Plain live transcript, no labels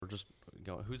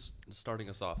go. Who's starting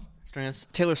us off?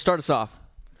 Taylor, start us off.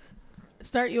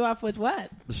 Start you off with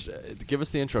what? Give us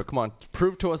the intro. Come on.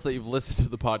 Prove to us that you've listened to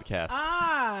the podcast.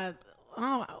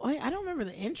 Wait, I don't remember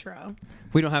the intro.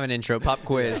 We don't have an intro. Pop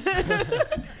quiz.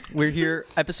 We're here,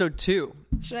 episode 2.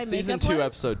 Should I make Season up 2, one?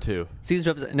 episode 2. Season 2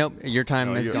 episode. Nope, your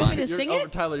time is You want gone. me to sing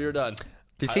it? Tyler, you're done.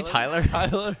 Do you see Tyler?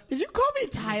 Tyler? Did you call me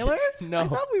Tyler? No. I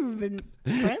thought we've been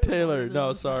friends. Taylor. longer than No,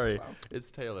 this. sorry. Well.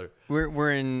 It's Taylor.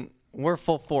 We're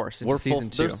full force into season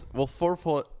 2. Well,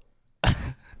 full.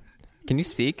 Can you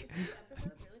speak?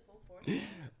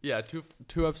 Yeah,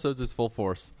 two episodes is full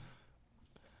force.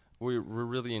 We're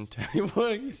really into.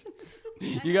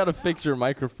 You got to fix your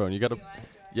microphone. You got to.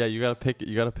 Yeah, you got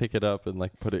to pick it up and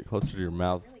like put it closer to your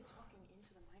mouth.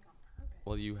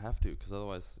 Well, you have to, because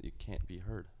otherwise you can't be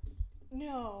heard.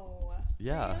 No.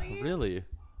 Yeah, really.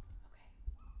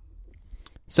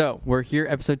 So we're here,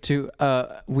 episode 2.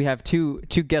 We have two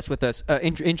guests with us.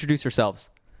 Introduce yourselves.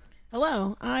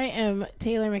 Hello, I am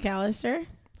Taylor McAllister.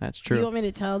 That's Do you true. want me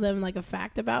to tell them like a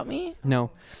fact about me?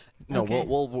 No, No, Okay.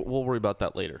 we'll worry about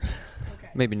that later.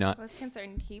 maybe not. I was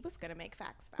concerned he was going to make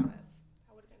facts about us.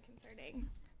 That would have been concerning.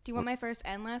 Do you want my first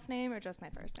and last name or just my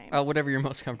first name? Whatever you're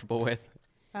most comfortable with.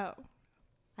 Oh.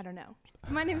 I don't know.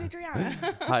 My name's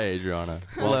Adriana. Hi, Adriana.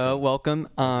 Hello, welcome.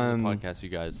 Podcast, you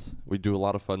guys. We do a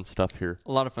lot of fun stuff here.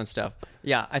 A lot of fun stuff.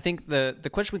 Yeah, I think the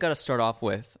question we got to start off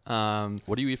with.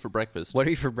 What do you eat for breakfast? What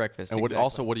do you eat for breakfast? And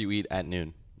Exactly. what do you eat at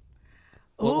noon?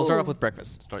 We'll start Ooh. off with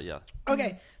breakfast. Yeah.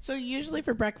 Okay, so usually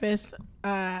for breakfast,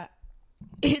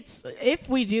 it's if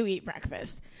we do eat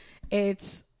breakfast,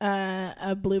 it's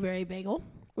a blueberry bagel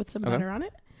with some butter on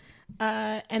it.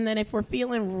 And then if we're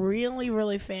feeling really,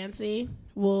 really fancy,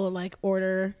 we'll like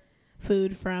order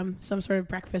food from some sort of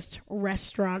breakfast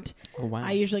restaurant. Oh, wow.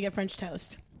 I usually get French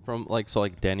toast. From like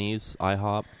Denny's,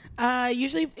 IHOP.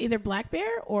 Usually either Black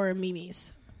Bear or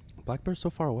Mimi's. Black Bear's so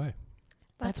far away.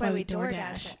 That's why we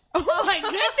DoorDash it. Oh my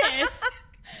goodness!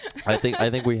 I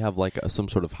think we have like some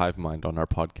sort of hive mind on our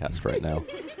podcast right now.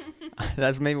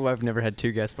 That's maybe why I've never had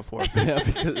 2 guests before. Yeah,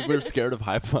 because we're scared of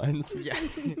hive minds. Yeah.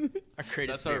 Our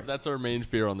greatest That's our main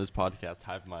fear on this podcast,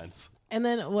 hive minds. And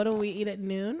then what do we eat at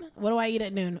noon? What do I eat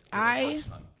at noon? Yeah,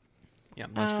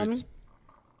 lunch foods.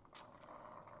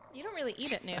 You don't really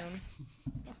eat at noon.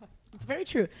 It's very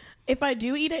true. If I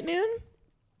do eat at noon,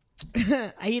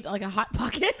 I eat like a Hot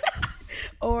Pocket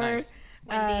or Nice.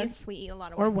 Wendy's. We eat a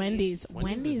lot of or Wendy's. Wendy's.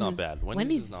 Wendy's is not bad.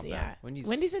 Wendy's is not bad. Yeah. Wendy's-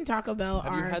 Wendy's and Taco Bell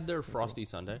Have are you had their Frosty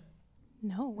Sundae?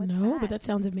 No, what's no, that? but that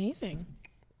sounds amazing.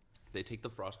 They take the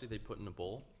Frosty, they put in a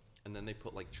bowl, and then they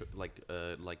put like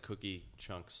cookie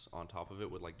chunks on top of it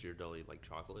with like Ghirardelli like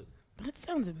chocolate. That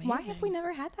sounds amazing. Why have we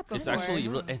never had that before? It's actually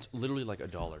it's literally like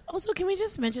 $1. Also, can we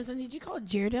just mention something? Did you call it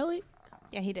Ghirardelli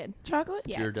Yeah, he did. chocolate?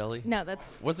 Yeah. Ghirardelli? No, that's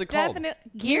What's it called?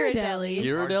 Ghirardelli.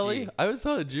 Ghirardelli? RG. I always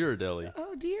called it Ghirardelli.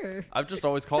 Oh dear. I've just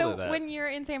always called So it that. when you're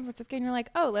in San Francisco and you're like,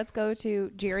 oh, let's go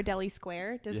to Ghirardelli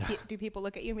Square, Yeah. do people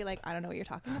look at you and be like, I don't know what you're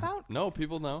talking about? No,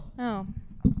 people know. Oh.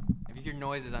 If you hear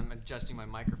noises, I'm adjusting my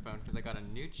microphone because I got a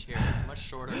new chair that's much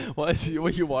shorter. What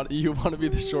you want? You want to be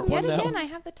the short Yet one now? again, I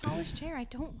have the tallest chair. I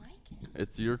don't like it.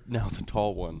 It's you're now the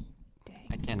tall one. Dang.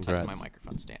 I can't touch my Congrats.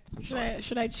 microphone stand. I'm sorry.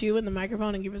 Should I chew in the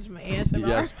microphone and give us some ASMR?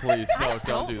 Yes, please. No, I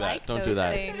don't do that. like Don't do those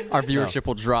that. things. Our viewership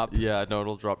will drop. Yeah, no,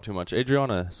 it'll drop too much.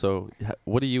 Adriana, so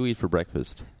what do you eat for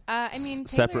breakfast? I mean, Taylor,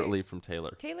 Separately from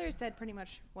Taylor. Taylor said pretty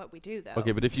much what we do, though.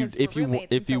 Okay, but if you 'cause we're roommates,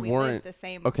 if and so you we weren't live the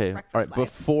same okay, breakfast all right. life.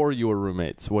 Before you were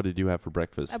roommates, what did you have for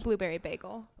breakfast? A blueberry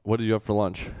bagel. What did you have for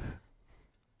lunch?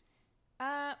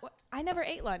 I never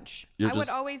ate lunch. You're I would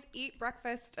just- always eat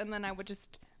breakfast, and then I would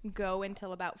just go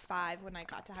until about 5 when I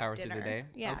got to have Power through dinner. the day?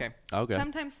 Yeah. Okay. Okay,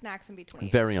 Sometimes snacks in between.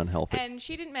 very unhealthy. And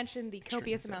she didn't mention the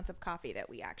copious so. amounts of coffee that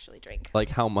we actually drink. Like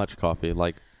how much coffee?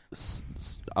 Like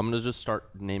I'm gonna just start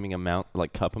naming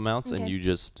cup amounts, and Okay. you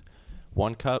just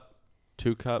 1 cup,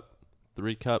 2 cup,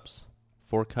 3 cups,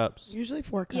 4 cups, Usually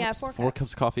 4 cups. Yeah, 4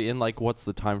 cups coffee. In like what's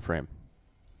the time frame?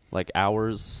 Like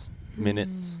hours,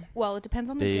 minutes, Well, it depends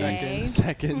on the days, day.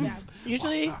 seconds. Yeah.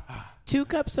 Usually 2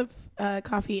 cups of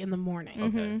coffee in the morning.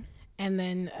 Mm-hmm. Okay. And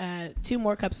then 2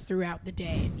 more cups throughout the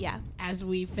day Yeah. as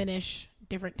we finish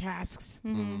different tasks.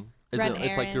 Mm-hmm. Is Run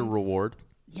it's like your errands. reward?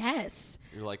 Yes.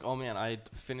 You're like, oh man, I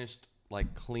finished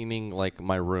like cleaning like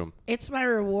my room. It's my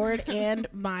reward and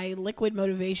my liquid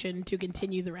motivation to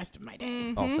continue the rest of my day.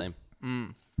 Mm-hmm. Oh,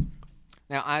 same.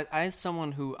 Now, I as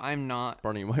someone who I'm not,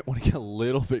 Barney, you might want to get a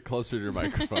little bit closer to your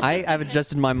microphone. I've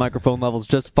adjusted my microphone levels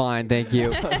just fine, thank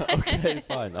you. Okay,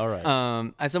 fine. All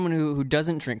right. As someone who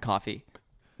doesn't drink coffee,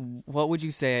 what would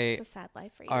you say? It's a sad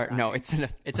life for you. Are, Ryan. no, it's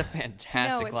a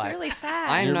fantastic No, it's life. really sad.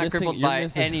 I am You're not missing- crippled you're by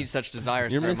missing- any such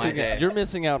desires You're throughout my missing. day. You're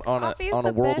missing out on Coffee is a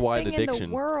the worldwide best thing addiction. in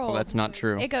the world. Well, that's not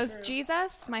true. It goes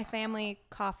Jesus, my family,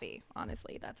 coffee.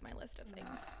 Honestly, that's my list of things.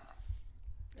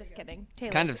 Just kidding. It's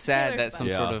kind of sad that some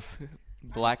Yeah. sort of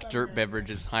black dirt beverage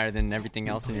is higher than everything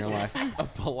else in your life. A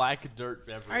black dirt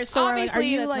beverage. All right, so Obviously, are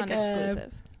you that's like not a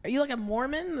exclusive. are you like a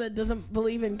Mormon that doesn't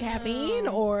believe in caffeine,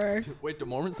 or Wait, do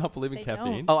Mormons not believe in They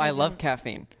caffeine? Oh, I love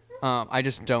caffeine. I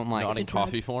just don't like Not in it.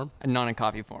 coffee form. Not in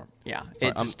coffee form. Yeah,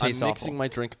 Sorry, it just I'm tastes mixing awful. my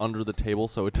drink under the table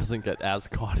so it doesn't get as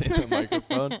caught in the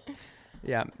microphone.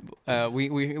 Yeah,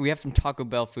 we have some Taco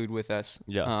Bell food with us.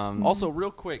 Yeah. Also,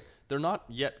 real quick, they're not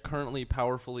yet currently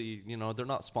powerfully, they're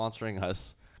not sponsoring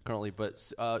us currently, but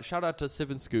shout out to Sip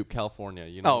and Scoop, California.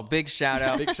 Oh, big shout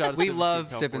out! big shout out. To We Sip and love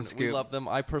Scoop, Sip and California. Scoop. We love them.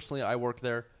 I work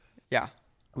there. Yeah.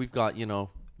 We've got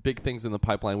big things in the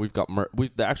pipeline. We've got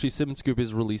actually Sip and Scoop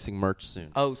is releasing merch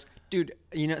soon. Oh, dude,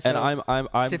 so and I'm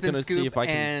Sip and gonna see Scoop if I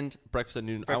can and breakfast at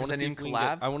noon. Breakfast I at Noon want to see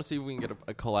collab? I want to see if we can get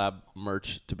a collab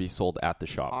merch to be sold at the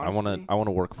shop. Honestly, I want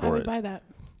to work I for would it. buy that.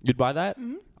 You'd buy that?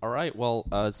 Mm-hmm. All right. Well,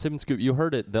 Sip and Scoop, you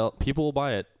heard it. People will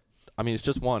buy it. I mean, it's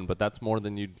just one, but that's more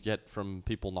than you'd get from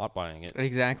people not buying it.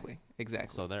 exactly.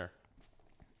 So there.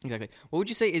 Exactly. What would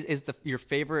you say is your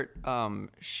favorite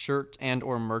shirt and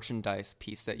or merchandise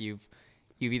piece that you've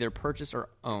either purchased or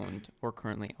owned or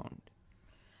currently owned?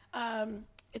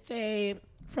 It's a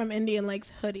from Indian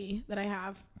Lakes hoodie that I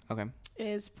have. Okay.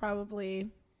 Is probably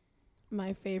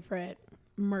my favorite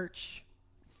merch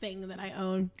thing that I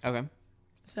own. Okay.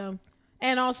 So,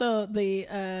 and also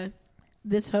the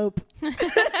This Hope.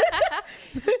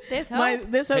 This hope.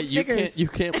 This Hope Hey, stickers. you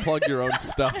can't plug your own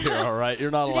stuff here, all right?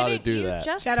 You're not allowed to Didn't do you that.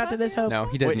 just Shout out to plug This your- Hope. No,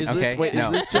 he didn't. is okay. this- wait, is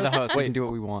no, this for the just- host, we wait. can do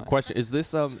what we want. Question, is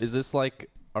this like,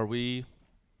 are we,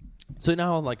 so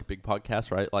now on like a big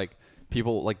podcast, right? Like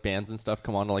people, like bands and stuff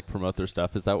come on to like promote their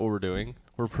stuff. Is that what we're doing?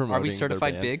 We're promoting Are we their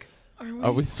certified band. big?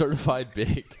 Are we certified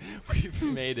big? We've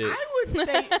made it. I would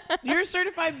say you're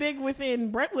certified big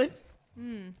within Brentwood.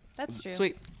 That's true.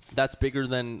 Sweet. That's bigger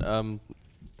than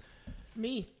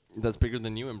Me. that's bigger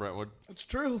than you in Brentwood. It's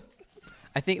true.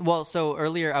 I think. Well, so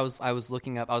earlier I was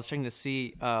looking up. I was checking to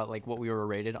see like what we were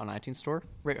rated on iTunes Store.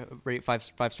 Rate five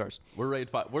stars. We're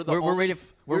rated 5. We're the We're only, rated-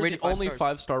 we're we're rated the only 5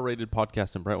 stars. 5-star rated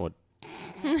podcast in Brentwood.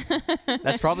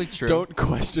 That's probably true. Don't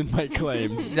question my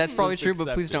claims. That's probably Just true, but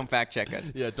accept please it. don't fact check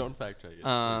us. Yeah, don't fact check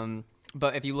it.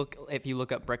 But if you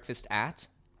look up breakfast at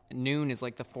noon is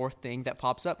like the fourth thing that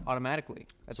pops up automatically.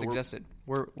 That's So we're- suggested.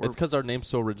 We're It's because our name's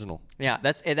so original. yeah.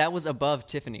 That was above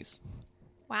Tiffany's.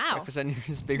 Wow. Breakfast at noon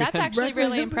is bigger That's than actually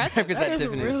really impressive. Breakfast That at is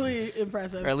Tiffany's. really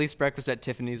impressive. Or at least breakfast at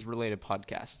Tiffany's related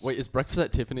podcasts. Wait, is Breakfast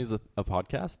at Tiffany's a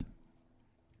podcast?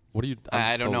 What do you?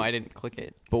 I don't know. I didn't click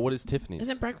it. But what is Tiffany's?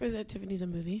 Isn't Breakfast at Tiffany's a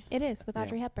movie? It is with Yeah.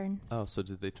 Audrey Hepburn. Oh, so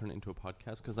did they turn it into a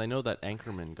podcast? Because I know that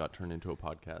Anchorman got turned into a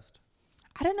podcast.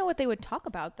 I don't know what they would talk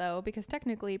about though, because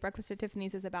technically Breakfast at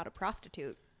Tiffany's is about a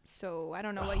prostitute. So I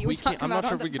don't know what you We would talk can't. about. I'm not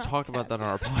sure on if we the could talk about podcast. that on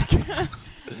our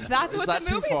podcast. That's Is what that the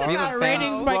too movie's far? about.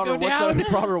 Ratings bro. might Broader, go down.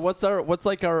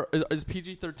 Is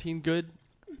PG-13 good?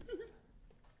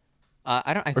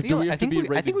 I don't. I Or do feel. we I have to think.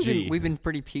 be I think rated G? we've been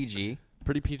pretty PG.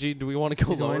 Pretty PG. Do we want to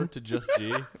go He's lower on. to just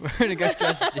G? We're gonna go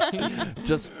just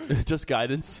G. just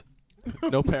guidance.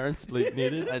 No parents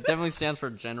needed. That definitely stands for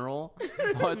general.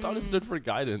 Oh, I thought it stood for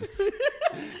guidance.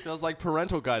 That was like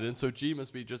parental guidance, so G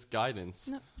must be just guidance.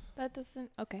 No, that doesn't.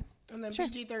 Okay. And then Sure.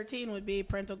 PG-13 would be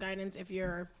parental guidance if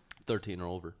you're 13 or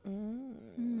over.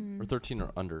 Or 13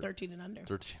 or under. 13 and under.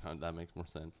 13, that makes more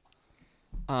sense.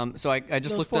 So I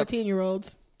just Those looked up.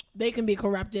 14-year-olds, they can be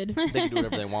corrupted. They can do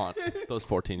whatever they want. Those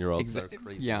 14-year-olds are Exact-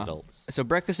 crazy yeah. adults. So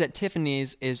Breakfast at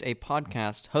Tiffany's is a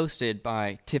podcast hosted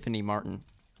by Tiffany Martin.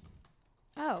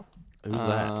 Oh, Who's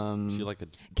that? Is she like a...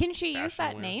 can she use Fashion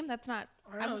that wear. name? That's not.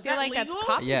 I I know, is feel that like legal? that's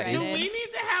copyrighted. Yeah, Do we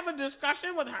need to have a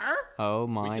discussion with her? Oh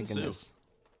We my can sue. goodness.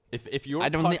 If your I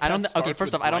don't think- podcast okay, starts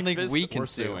first with off, I don't think breakfast, we can we're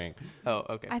sue. suing. Oh,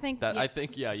 okay. I think That yeah. I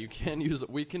think you can use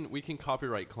we can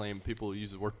copyright claim people who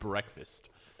use the word breakfast,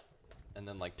 and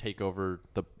then like take over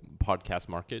the podcast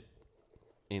market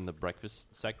in the breakfast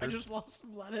I sector. just lost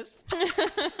some lettuce.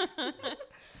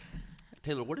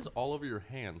 Taylor, what is all over your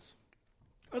hands?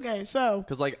 Okay, so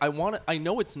Because like I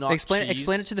know it's not Explain cheese.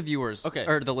 it to the viewers. Okay.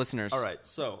 Or the listeners. All right,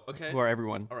 so okay. Who are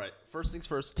everyone. All right. First things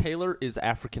first. Taylor is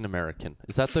African American.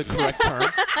 Is that the correct term?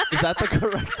 Is that the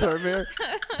correct term here?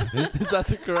 Is that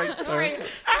the correct term? sorry, I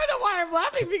don't know why I'm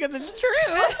laughing because it's true.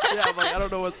 Yeah, I'm like I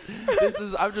don't know what's. This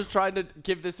is. I'm just trying to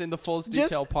give this in the fullest Just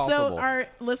detail possible. so our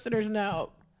listeners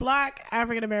know, Black,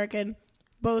 African American,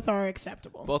 both are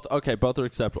acceptable. Both okay. Both are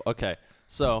acceptable. Okay.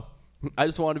 So I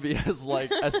just want to be as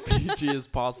as PG as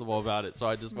possible about it, so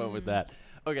I just went with that.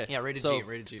 Okay. Yeah, rated so, G,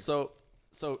 rated G. So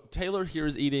Taylor here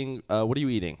is eating. What are you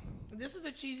eating? This is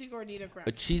a cheesy gordita crunch.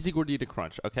 A cheesy gordita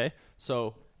crunch. Okay.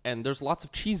 So. And there's lots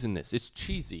of cheese in this. It's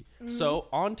cheesy. Mm-hmm. So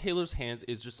on Taylor's hands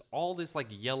is just all this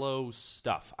yellow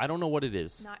stuff. I don't know what it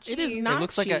is. Not cheese. It is not. It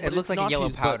looks like cheese. it looks like a not yellow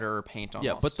cheese, but- powder or paint almost.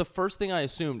 Yeah, but the first thing I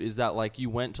assumed is that you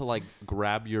went to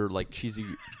grab your cheesy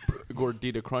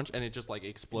gordita crunch and it just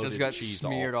exploded. just got cheese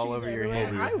smeared all over your everywhere.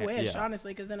 hand. I wish, Yeah.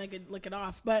 honestly, because then I could lick it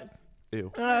off. But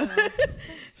Ew.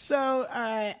 so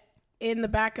in the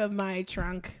back of my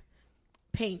trunk,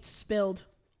 paint spilled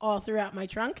all throughout my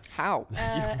trunk. How?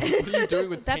 What are you doing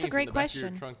with That's paint a great in the back of your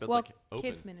question. trunk that's Well, open?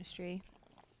 kids ministry.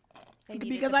 They needed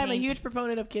Because the I'm a paint. huge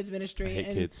proponent of kids ministry, I hate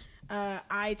and kids.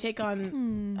 I take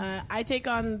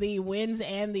on the wins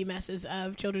and the messes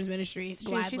of children's ministry It's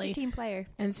true. gladly. She's a team player.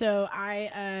 And so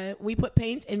we put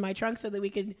paint in my trunk so that we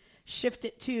could shift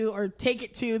it to or take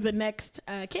it to the next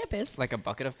campus. Like a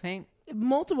bucket of paint?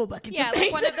 Multiple buckets Yeah, of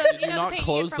paint. like one of those. Did you not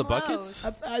close the buckets?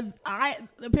 I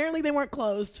apparently they weren't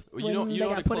closed. You when know they how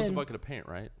got to put close a in. bucket of paint,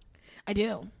 right? I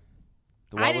do.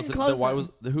 Why I was didn't it- close Why them.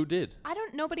 was who did? I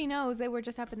don't. Nobody knows. They were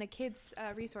just up in the kids'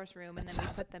 resource room, and then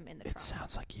we put them in the trunk.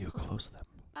 sounds like you closed them.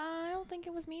 I don't think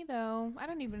it was me though. I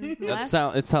don't even. It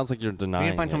sounds like you're We denying.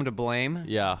 need to find it. someone to blame.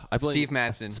 Yeah, I blame Steve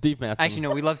Madsen. Steve Madsen. Actually, no,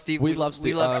 we love Steve. We love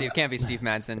Steve. We love Steve. Can't be Steve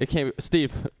Madsen. It can't be.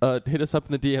 Steve, hit us up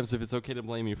in the DMs if it's okay to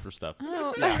blame you for stuff.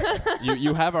 Oh.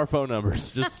 You have our phone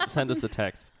numbers. Just send us a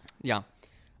text. Yeah.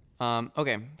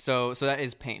 Okay. So that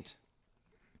is paint.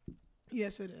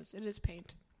 Yes, it is. It is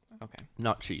paint. Okay.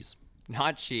 Not cheese.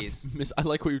 Not cheese. Miss, I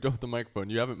like what you've done with the microphone.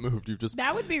 You haven't moved. You've just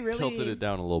That would be really tilted it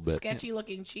down a little bit. sketchy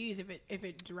looking cheese if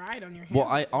it dried on your hands. Well,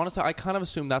 I honestly, I kind of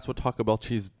assume that's what Taco Bell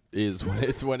cheese is when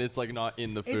it's not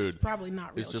in the it's food. probably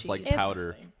not real It's just cheese. like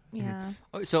powder. Yeah.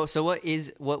 Oh, so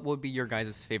what would be your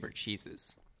guys' favorite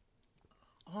cheeses?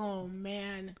 Oh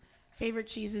man, favorite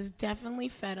cheese is definitely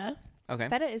feta. Okay.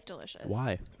 Feta is delicious.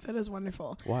 Why? Feta's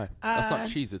wonderful. Why? That's not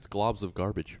cheese. It's globs of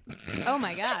garbage. Oh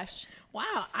my gosh.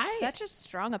 Wow, Such a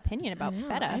strong opinion about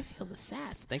feta. I feel the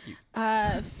sass. Thank you.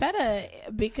 Feta,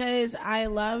 because I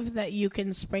love that you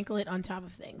can sprinkle it on top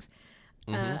of things.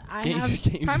 I have. Can't you do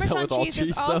that Parmesan with all cheese is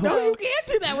cheese also- though? No, you can't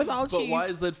do that with all But cheese. why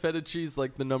is that feta cheese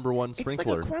the number one it's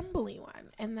sprinkler? like a crumbly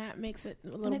one, and that makes it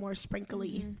a little more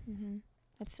sprinkly.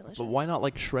 It's delicious. But why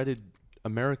not shredded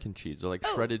American cheese or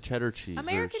shredded cheddar cheese?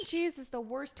 American or cheese is the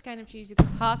worst kind of cheese you could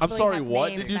possibly sorry, have what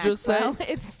named, did you just say? Maxwell.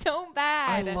 It's so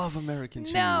I bad. love American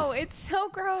cheese. No, it's so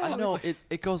gross. I know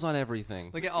it goes on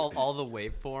everything. Look at all the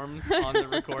waveforms on the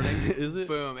recording. Is it?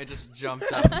 Boom! It just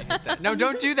jumped up and hit that. No,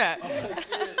 don't do that.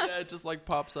 Yeah, it just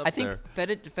pops up I think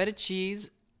there. feta cheese.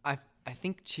 I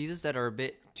think cheeses that are a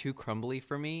bit too crumbly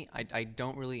for me. I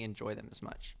don't really enjoy them as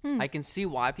much. I can see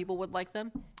why people would like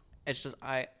them. It's just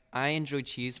I enjoy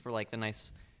cheese for the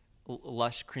nice,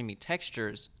 lush, creamy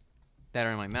textures that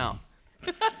are in my mouth.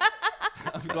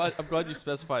 I'm glad you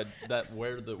specified that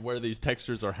where these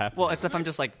textures are happening. Well, it's if I'm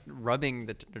just rubbing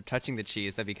or touching the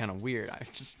cheese, that'd be kind of weird. I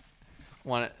just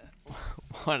want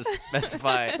to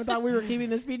specify I thought we were keeping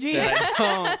this PG.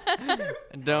 that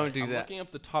I don't do I'm that. looking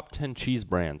up the top 10 cheese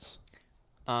brands.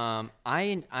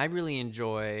 I really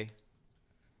enjoy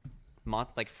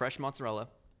fresh mozzarella,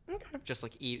 just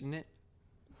eating it.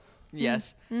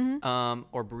 Yes,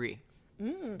 or brie.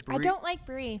 I don't like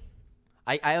brie.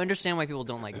 I understand why people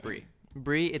don't like brie.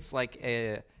 Brie, it's like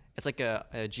a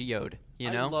geode,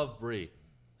 you know. I love brie.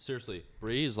 Seriously,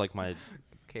 brie is my.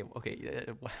 Okay.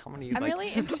 How many? I'm really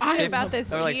interested about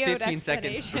this or like geode 15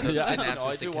 seconds. explanation. Yeah, Synapses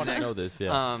I to do want to connect. know this.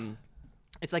 Yeah.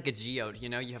 It's like a geode, you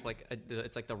know. You have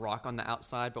it's like the rock on the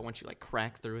outside, but once you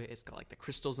crack through it, it's got the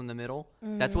crystals in the middle.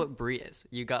 That's what brie is.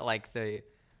 You got the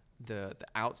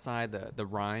outside, the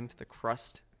rind, the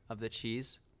crust of the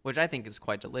cheese, which I think is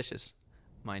quite delicious,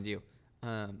 mind you.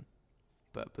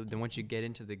 But then once you get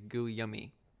into the gooey,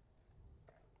 yummy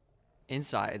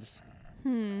insides,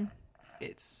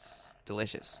 it's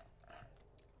delicious.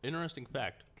 Interesting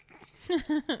fact.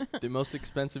 The most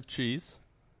expensive cheese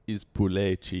is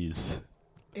poulet cheese.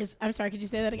 I'm sorry, could you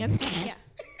say that again? Yeah.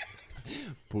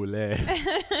 Poulet.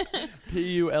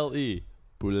 Pule.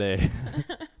 Poulet.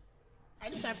 I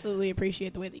just absolutely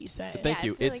appreciate the way that you say it. Thank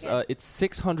you. it's really good. It's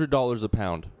 $600 a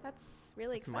pound. That's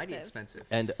really It's expensive. mighty expensive.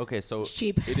 And okay, so It's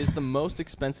cheap. it is the most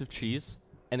expensive cheese,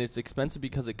 and it's expensive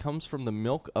because it comes from the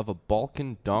milk of a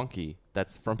Balkan donkey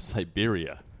that's from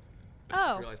Siberia. I Oh,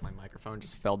 just realized my microphone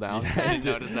just fell down. I didn't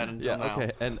notice that until now.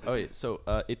 Okay. And so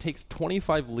it takes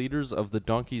 25 liters of the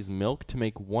donkey's milk to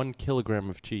make 1 kilogram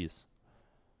of cheese.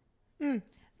 that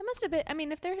That must have been. I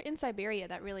mean, if they're in Siberia,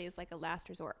 that really is like a last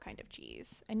resort kind of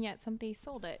cheese, and yet somebody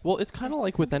sold it. Well, it's kind of for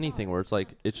like with $600. anything where it's like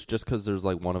it's just because there's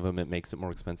like one of them, it makes it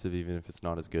more expensive, even if it's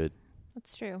not as good.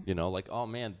 That's true. You know, like, oh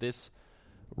man, this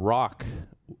rock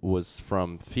was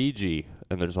from Fiji,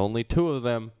 and there's only 2 of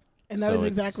them. And that So is it's-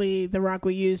 exactly the rock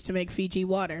we use to make Fiji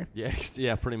water. Yeah,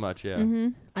 yeah, pretty much, yeah. Mm-hmm.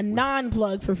 A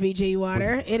non-plug for Fiji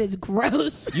water. It is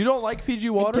gross. You don't like Fiji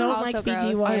water? I don't Also like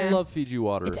Fiji gross, water. I love Fiji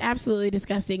water. It's absolutely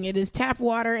disgusting. It is tap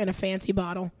water in a fancy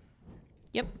bottle.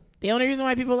 Yep. The only reason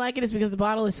why people like it is because the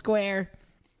bottle is square.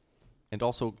 And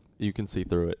also, you can see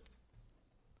through it.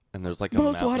 And there's like a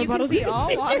Most water mountain. bottles see you can all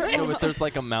see water. through. No, but there's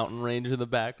like a mountain range in the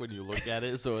back when you look at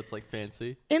it, so it's like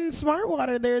fancy. In Smart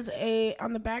Water, there's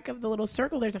on the back of the little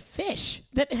circle, there's a fish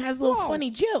that has little funny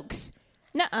jokes.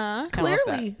 Nuh-uh.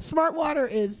 Clearly, Smart Water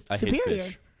is I hate superior.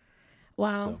 fish.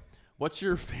 Wow. So, what's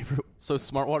your favorite? So,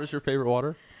 Smart Water's your favorite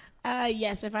water?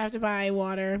 Yes, if I have to buy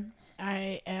water,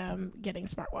 I am getting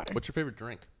Smart Water. What's your favorite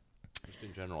drink? Just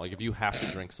in general, like if you have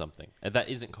to drink something, and that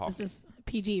isn't coffee. This is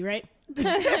PG, right?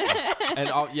 And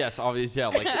yes, obviously, yeah,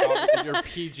 like your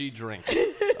PG drink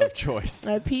of choice.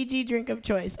 A PG drink of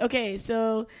choice. Okay,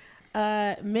 so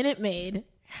Minute Maid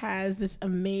has this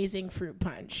amazing fruit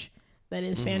punch that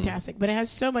is fantastic, but it has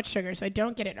so much sugar, so I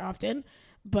don't get it often,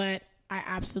 but I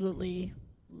absolutely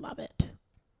love it.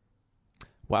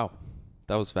 Wow,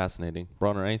 that was fascinating.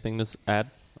 Bronner, anything to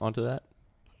add onto that?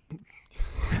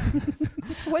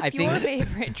 What's I your think-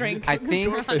 favorite drink? I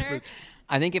think Connor?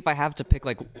 I think if I have to pick,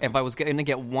 like, if I was going to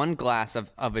get one glass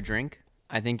of a drink,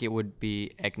 I think it would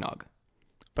be eggnog.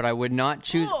 But I would not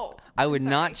choose. I would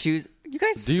not choose. You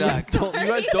guys Do you guys suck.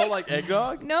 don't like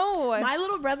eggnog? No. My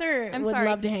little brother I'm would sorry.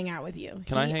 love to hang out with you.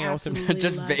 Can I He hang out with him? absolutely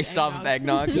Just loves based off of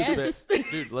eggnog? Yes.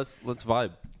 Dude, let's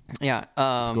vibe. Yeah.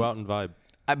 Let's go out and vibe.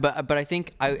 But I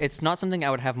think it's not something I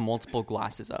would have multiple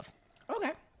glasses of.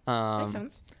 Okay. Um, Makes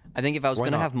sense. I think if I was Why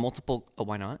going to not? have multiple,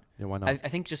 why not? Yeah, why not? I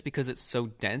think just because it's so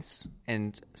dense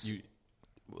and You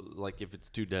like if it's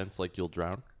too dense, like you'll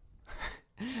drown.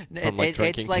 It- like, it-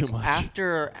 drinking it's like too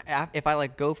much. if I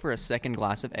like go for a second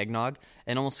glass of eggnog,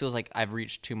 it almost feels like I've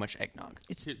reached too much eggnog.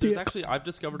 It's There's thick. actually I've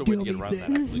discovered a way to get Dummy around thick.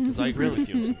 that actually because I agree with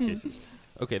you in some cases.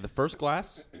 Okay, the first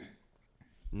glass,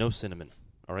 no cinnamon.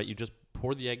 All right, you just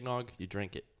pour the eggnog, you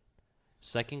drink it.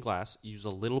 Second glass, use a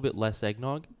little bit less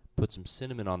eggnog, put some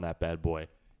cinnamon on that bad boy.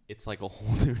 It's like a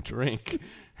whole new drink.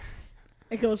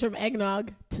 It goes from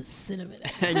eggnog to cinnamon.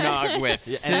 Eggnog with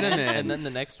Yeah, cinnamon. and then the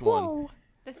next one. Whoa.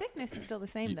 The thickness is still the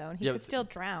same, though, and he yeah, could but- still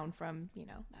drown from,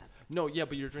 that. No, yeah,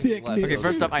 but you're drinking less. Thickness. Okay,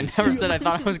 first off, I never said I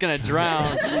thought I was gonna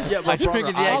drown. Yeah, I drank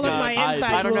the All of eggnog. my I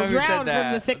insides don't know will who said drown from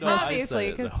that. the No, thickness. Obviously, I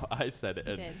said it. 'cause No, I said it.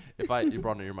 you And did. if you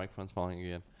brought your microphone's falling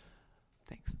again.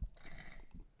 Thanks.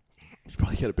 You should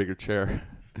probably get a bigger chair.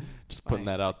 Just putting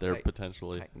Fine. that out there Tight-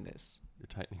 potentially. Tighten this. You're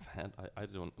tightening that. I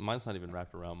don't. Mine's not even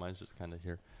wrapped around. Mine's just kind of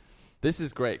here. This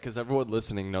is great because everyone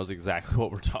listening knows exactly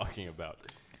what we're talking about.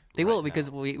 They right will now. because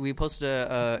we posted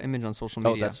a image on social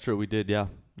Oh, media. that's true. We did. Yeah.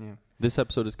 Yeah. This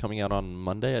episode is coming out on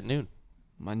Monday at noon.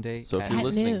 Monday. So if at, you're At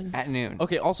listening, noon. at noon.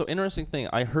 okay. Also, interesting thing.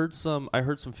 I heard some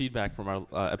feedback from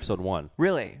our episode 1.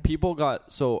 Really? People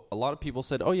so a lot of people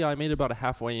said, "Oh yeah, I made it about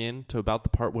halfway in to about the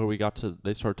part where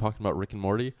they started talking about Rick and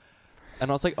Morty," and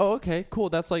I was like, "Oh okay, cool.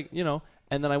 That's like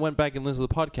And then I went back and listened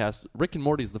to the podcast. Rick and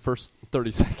Morty's the first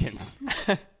 30 seconds.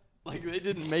 Like they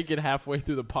didn't make it halfway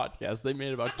through the podcast. They made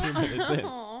it about 2 minutes in.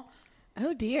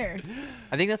 Oh dear.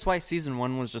 I think that's why season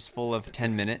 1 was just full of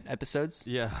 10-minute episodes,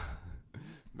 Yeah.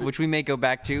 which we may go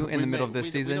back to in the middle of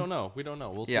this season. We don't know. We don't know.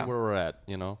 We'll see Yeah. where we're at.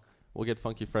 We'll get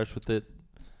funky fresh with it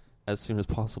as soon as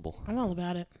possible. I'm all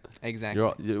about it. Exactly.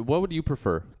 What would you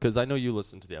prefer? Because I know you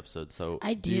listen to the episode. So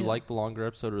I do you do. like the longer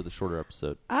episode or the shorter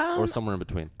episode, or somewhere in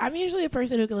between? I'm usually a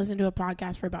person who can listen to a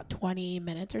podcast for about 20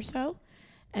 minutes or so.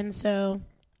 And so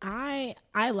I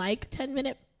like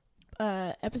 10-minute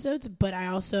episodes, but I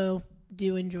also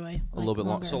do enjoy A little bit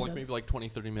long. longer So like episodes. maybe like 20,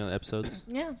 30-minute episodes.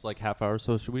 Yeah. It's like half hour.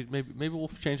 So should we maybe we'll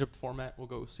change up the format. We'll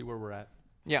go see where we're at.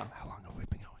 Yeah. How long have we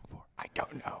been going for? I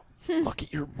don't know. Look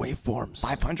at your waveforms.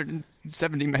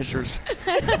 570 measures.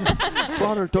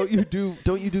 Bronner, don't you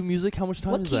do music? How much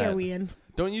time What is key that? are we in?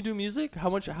 Don't you do music? How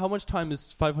much time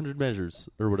is 500 measures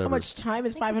or whatever? How much time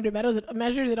is 500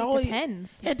 measures? It always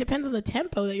Depends. Yeah, it depends on the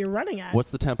tempo that you're running at.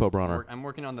 What's the tempo, Bronner? I'm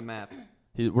working on the math.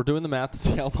 We're doing the math to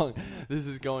see how long this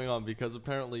is going on because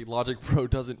apparently Logic Pro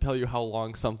doesn't tell you how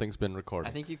long something's been recorded.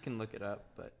 I think you can look it up,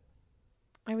 but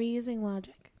Are we using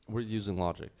Logic? We're using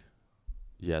Logic.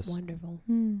 Yes. Wonderful.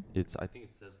 I think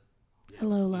it says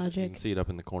Hello, You Logic. can see it up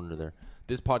in the corner there.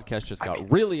 This podcast just got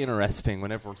really interesting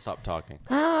when everyone stopped talking.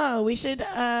 Oh, we should.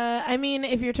 I mean,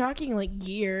 if you're talking like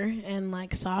gear and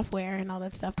like software and all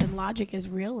that stuff, then Logic is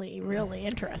really, really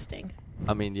interesting.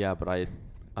 I mean, yeah, but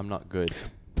I'm not good.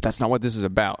 But that's not what this is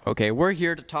about. Okay, we're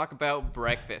here to talk about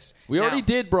breakfast. We already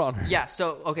did, Bronner. Yeah,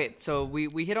 so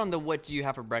we hit on the what do you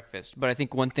have for breakfast, but I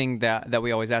think one thing that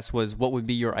we always ask was what would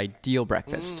be your ideal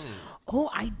breakfast? Oh,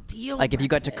 ideal. Like if you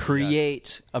got to breakfast.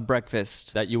 create a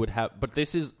breakfast. That you would have, but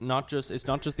this is not just. It's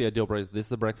not just the ideal breakfast. This is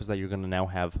the breakfast that you're going to now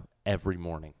have every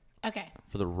morning Okay,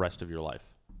 for the rest of your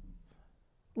life.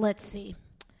 let's see.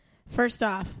 First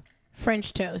off,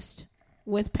 French toast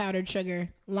with powdered sugar,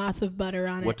 lots of butter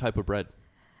on What type of bread?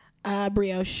 it.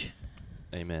 Brioche.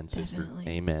 Amen, sister. Definitely.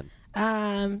 Amen.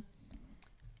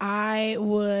 I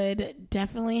would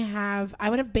definitely have.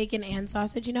 I would have bacon and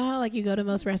sausage. You know how like you go to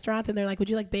most restaurants and they're like, "Would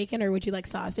you like bacon or would you like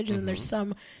sausage?" And then there's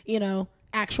some,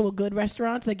 actual good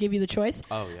restaurants that give you the choice.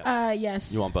 Oh yeah.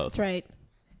 Yes. You want both? That's right.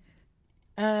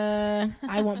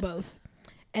 I want both.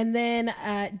 And then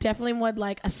definitely would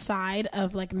like a side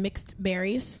of like mixed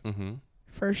berries. Mm-hmm.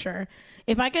 For sure.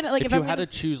 If I could like If you had to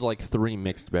choose like 3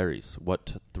 mixed berries,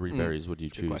 what 3 berries would you a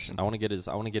good choose? question. I want to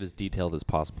get as detailed as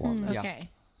possible on this. Okay.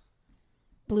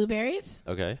 Blueberries,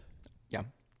 Okay. Yeah.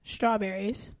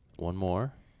 strawberries, One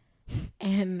more.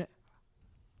 and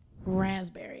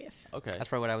raspberries. Okay. That's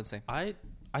probably what I would say.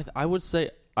 I would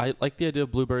say I like the idea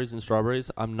of blueberries and strawberries.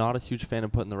 I'm not a huge fan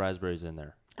of putting the raspberries in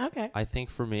there. Okay. I think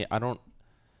for me, I don't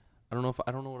know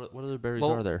what other berries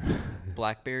Well, are there.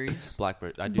 Blackberries.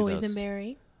 Blackberry. I do those.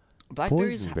 Boysenberry.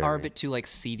 Blackberries are Boysenberry. a bit too like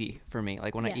seedy for me.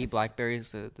 Like when I Yes. eat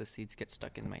blackberries, the seeds get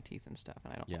stuck in my teeth and stuff,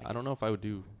 and I don't. Yeah, like I don't know if I would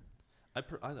do. I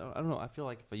don't know. I feel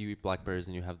like if you eat blackberries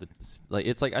and you have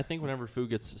it's like I think whenever food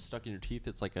gets stuck in your teeth,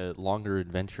 it's like a longer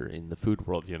adventure in the food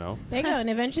world. You know. There you go. And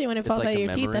eventually, when it It's falls like out of a your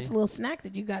teeth, memory. that's a little snack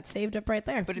that you got saved up right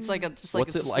there. But it's like just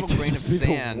What's this it like little to grain of just be the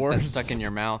sand that's worst? stuck in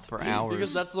your mouth for hours.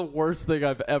 Because that's the worst thing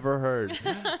I've ever heard.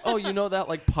 Oh, you know that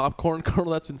like popcorn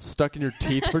kernel that's been stuck in your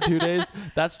teeth for 2 days?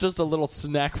 That's just a little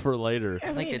snack for later.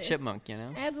 I like mean, a chipmunk, you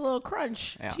know. It adds a little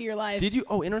crunch Yeah. to your life.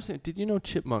 Interesting. Did you know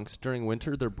chipmunks during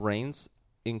winter, their brains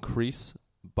increase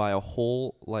by a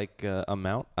whole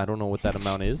amount? I don't know what that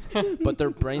amount is, but their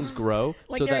brains grow.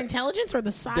 like so their that intelligence or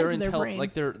the size their of their brain?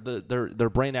 like their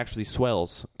brain actually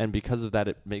swells, and because of that,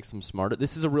 it makes them smarter.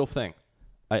 This is a real thing.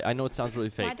 I know it sounds really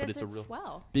fake, Why but does it's a it real.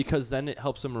 swell? Because then it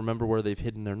helps them remember where they've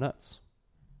hidden their nuts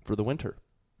for the winter.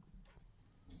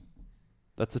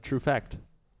 That's a true fact.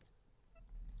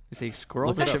 You say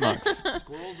squirrels Look or it up. chipmunks?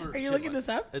 Squirrels Are you looking this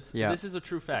up? Yeah. This is a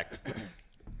true fact.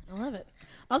 I love it.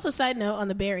 Also, side note on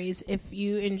the berries: if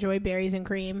you enjoy berries and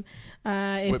cream,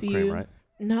 if Whipped you cream, right?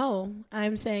 no,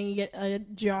 I'm saying you get a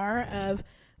jar of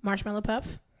marshmallow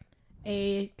puff,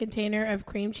 a container of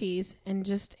cream cheese, and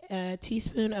just a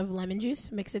teaspoon of lemon juice.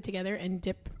 Mix it together and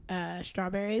dip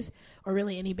strawberries or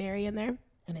really any berry in there,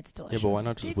 and it's Yeah, delicious. but why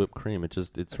not just whipped cream?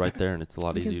 It's right there, and it's a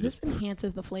lot Because easier. this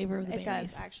enhances the flavor of the It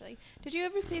berries. does actually. Did you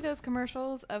ever see those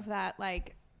commercials of that?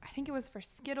 Like, I think it was for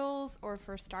Skittles or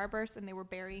for Starburst, and they were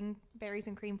berries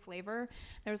and cream flavor.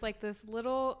 There was like this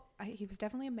little. He was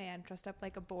definitely a man dressed up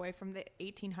like a boy from the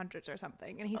 1800s or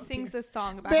something, and he sings this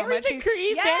song about how Berries much and he-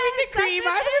 cream, Yes, berries and cream.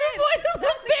 that's I'm a little boy who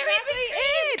loves That's berries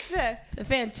and exactly It's a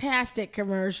fantastic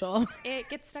commercial. it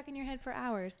gets stuck in your head for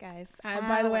hours, guys.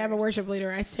 By the way, I'm a Hours. worship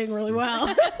leader. I sing really well.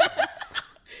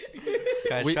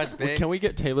 Guys, trust me. Can we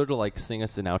get Taylor to sing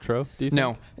us an outro? Do you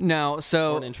think? No. Or an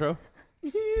So, intro?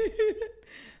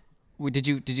 did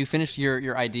you finish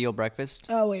your ideal breakfast?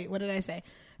 Oh wait, what did I say?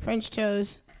 French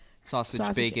toast,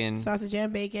 Sausage, bacon. sausage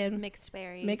and bacon, Mixed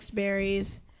berries. mixed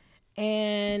berries,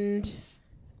 and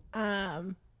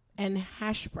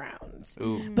hash browns.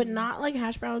 Ooh. But not like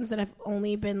hash browns that have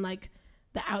only been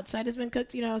the outside has been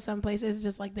cooked. You know, some places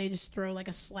just they just throw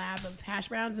a slab of hash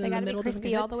browns and They then gotta the be middle doesn't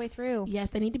crispy get all the way through. Yes,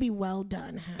 they need to be well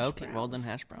done hash browns. Okay, well done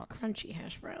hash browns. Crunchy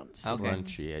hash browns. Okay.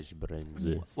 Crunchy as brains.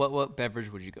 What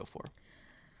beverage would you go for?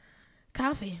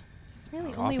 Coffee. There's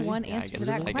really Coffee? only one Yeah, answer to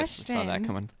that I guess question. I saw that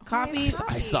coming. Coffee.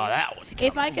 I saw that one.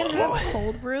 If I could have a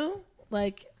cold brew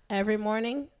every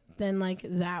morning, then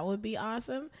that would be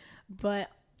awesome. But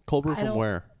Cold brew I from don't-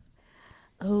 where?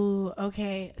 oh,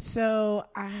 okay. So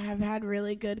I have had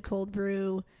really good cold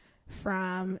brew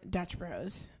from Dutch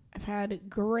Bros. I've had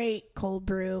great cold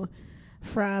brew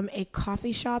from a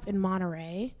coffee shop in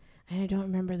Monterey, and I don't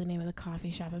remember the name of the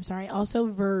coffee shop. I'm sorry. Also,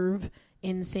 Verve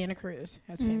in Santa Cruz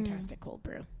has fantastic cold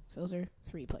brew. So those are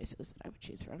 3 places that I would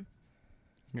choose from.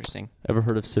 Interesting. Ever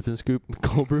heard of Sip and Scoop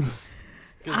cold brew?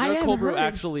 Because I their have cold brew heard.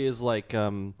 actually is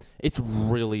it's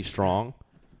really strong.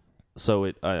 So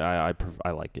I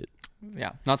like it.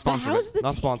 Yeah, not sponsored. How's the Not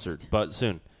taste? sponsored, but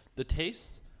soon. The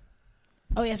taste.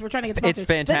 Oh yes, we're trying to get It's sponsors.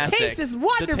 fantastic. The taste is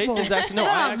wonderful. The taste is actually no.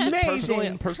 I actually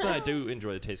Amazing. personally, I do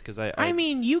enjoy the taste because I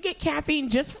mean, you get caffeine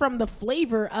just from the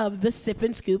flavor of the Sip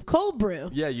and Scoop cold brew.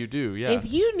 Yeah, you do. Yeah.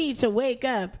 If you need to wake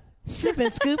up, Sip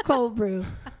and Scoop cold brew.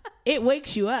 It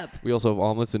wakes you up. We also have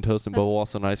omelets and toast and boba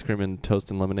walls and ice cream and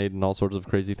toast and lemonade and all sorts of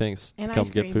crazy things. And Come ice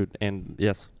get cream. food. And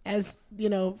yes, As you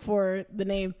know, for the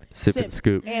name Sip and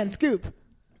Scoop. and Scoop.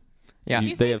 Yeah. Did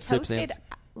you they say have sips toasted and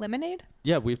lemonade?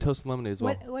 yeah, we have toast and lemonade as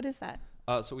well. What is that?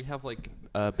 So we have like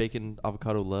bacon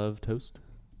avocado love toast.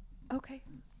 Okay.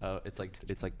 It's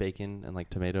like bacon and like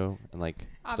tomato and like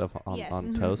stuff on, yes.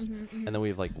 on Mhm, toast. mhm, mhm. And then we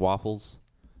have like waffles,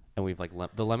 and we have like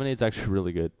the lemonade's actually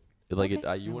really good. Like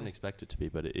Okay. you wouldn't expect it to be,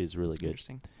 but it is really good.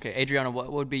 Interesting. Okay, Adriana, what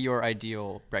would be your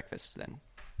ideal breakfast then?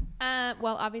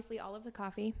 Well, obviously all of the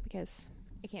coffee because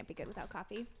it can't be good without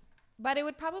coffee. But it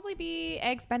would probably be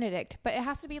eggs Benedict, but it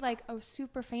has to be like a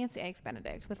super fancy eggs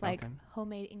Benedict with like Okay.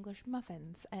 homemade English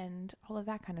muffins and all of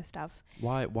that kind of stuff.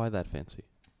 Why that fancy?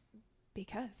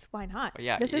 Because why not?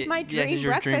 Yeah, this is my yeah, dream, this is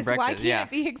your breakfast. dream Why breakfast, can't yeah. it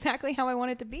be exactly how I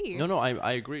want it to be? No,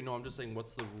 I agree. No, I'm just saying,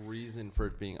 what's the reason for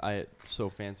it being so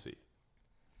fancy?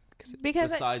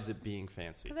 because Besides it being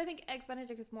fancy. I think eggs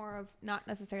Benedict is more of not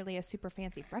necessarily a super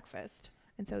fancy breakfast,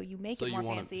 and so you make So it you more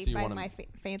wanna- fancy so you by wanna- my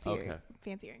fancier Okay.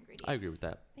 fancier ingredients. I agree with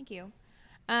that. Thank you.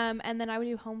 And then I would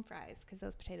do home fries because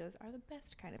those potatoes are the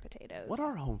best kind of potatoes. What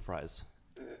are home fries?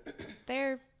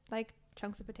 They're like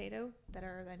chunks of potato that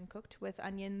are then cooked with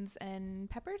onions and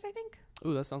peppers, I think.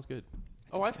 Ooh, that sounds good.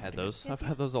 Oh, I've had those. Yes, I've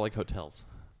had those at like hotels.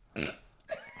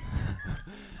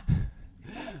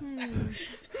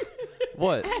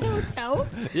 What? At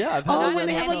hotels? Yeah, I've had Oh, those when at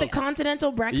they have like the hotels.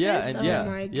 continental breakfast? Yeah, and oh yeah,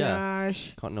 my yeah.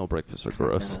 gosh. Continental breakfasts are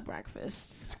gross. Continental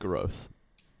breakfast. It's gross.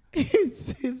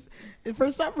 For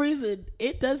some reason,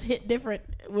 it does hit different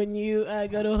when you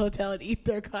go to a hotel and eat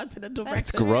their continental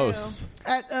That's breakfast. Gross.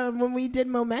 When we did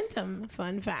Momentum,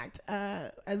 fun fact,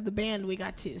 as the band, we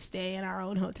got to stay in our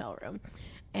own hotel room.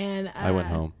 And I went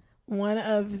home. One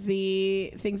of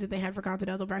the things that they had for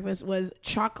continental breakfast was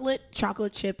chocolate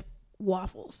chip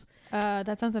waffles.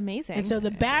 That sounds amazing. And so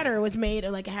the batter was made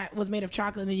was made of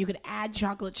chocolate, and then you could add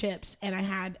chocolate chips. And I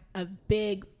had a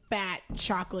big fat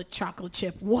chocolate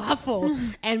chip waffle,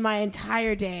 and my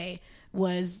entire day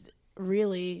was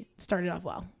really started off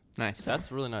well. Nice.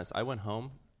 That's really nice. I went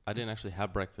home. I didn't actually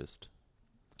have breakfast.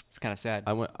 It's kind of sad.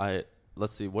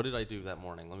 Let's see. What did I do that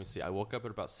morning? Let me see. I woke up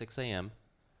at about 6 a.m.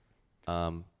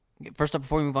 First up,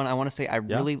 before we move on, I want to say I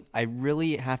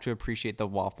really have to appreciate the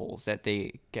waffles that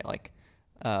they get, like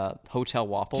hotel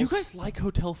waffles. Do you guys like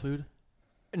hotel food?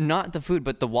 Not the food,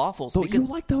 but the waffles. So because you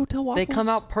like the hotel waffles? They come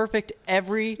out perfect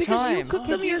every Because time. you cook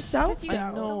them yourself, you though.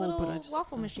 use the little but I just-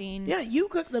 waffle machine. Yeah, you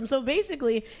cook them. So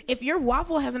basically, if your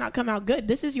waffle has not come out good,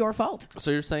 this is your fault.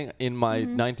 So you're saying in my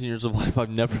 19 years of life, I've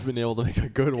never been able to make a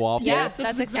good waffle? Yes,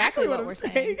 That's that's exactly exactly what what I'm we're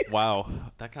saying. saying. Wow,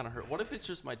 that kind of hurt. What if it's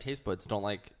just my taste buds don't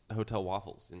like hotel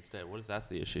waffles instead? What if that's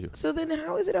the issue? So then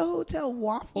how is it a hotel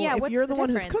waffle Yeah, if what's you're the the one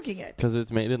who's difference? cooking it? Because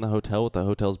it's made in the hotel with the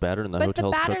hotel's batter and the But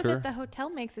hotel's the batter cooker. that the hotel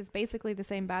makes is basically the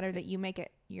same batter that you make at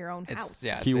your own house. It's,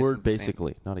 yeah, it's Keyword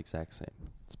basically basically, not exact same.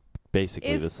 It's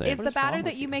basically the same. Is What the is wrong batter with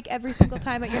that you you? make every single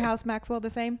time at your house, Maxwell,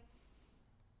 the same?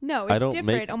 No, it's I don't different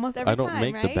make almost every I don't time,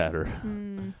 make right? the batter.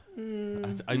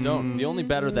 Mm. I don't. The only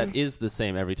batter that is the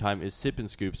same every time is Sip and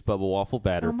Scoop's Bubble Waffle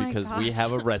batter Oh my because we gosh.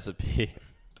 have a recipe.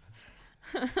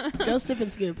 Go Sip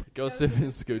and Scoop. Go Sip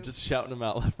and Scoop. Just shouting them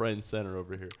out left, right, and center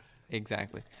over here.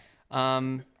 Exactly.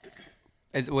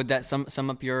 Would that sum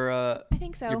up your I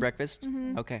think so. your breakfast?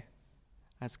 Okay,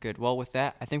 that's good. Well, with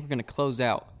that, I think we're gonna close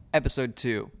out episode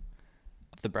 2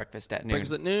 of the Breakfast at Noon,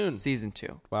 Breakfast at noon. season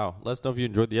 2. Wow. Let us know if you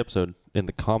enjoyed the episode in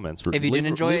the comments. If you didn't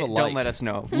enjoy it, leave a don't like. let us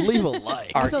know. Leave a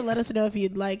like. Also, let us know if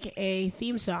you'd like a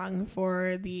theme song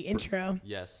for the intro.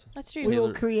 Yes. That's true. We will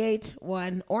Taylor- create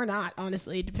one or not,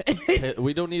 honestly.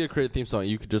 We don't need a creative theme song.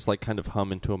 You could just like kind of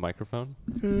hum into a microphone.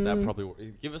 That probably work.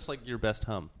 Give us like your best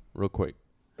hum real quick.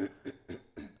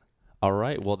 All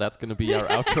right. Well, that's going to be our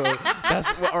outro.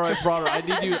 All right, Bronner.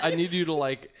 I need you to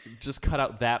like just cut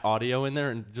out that audio in there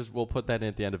and we'll put that in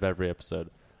at the end of every episode.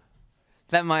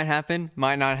 That might happen,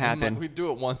 might not happen. We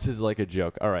do it once as like a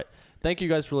joke. All right. Thank you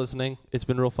guys for listening. It's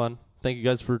been real fun. Thank you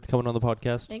guys for coming on the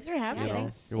podcast. Thanks for having You know,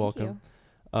 us. you're welcome.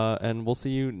 And we'll see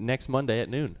you next Monday at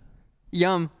noon.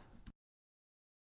 Yum.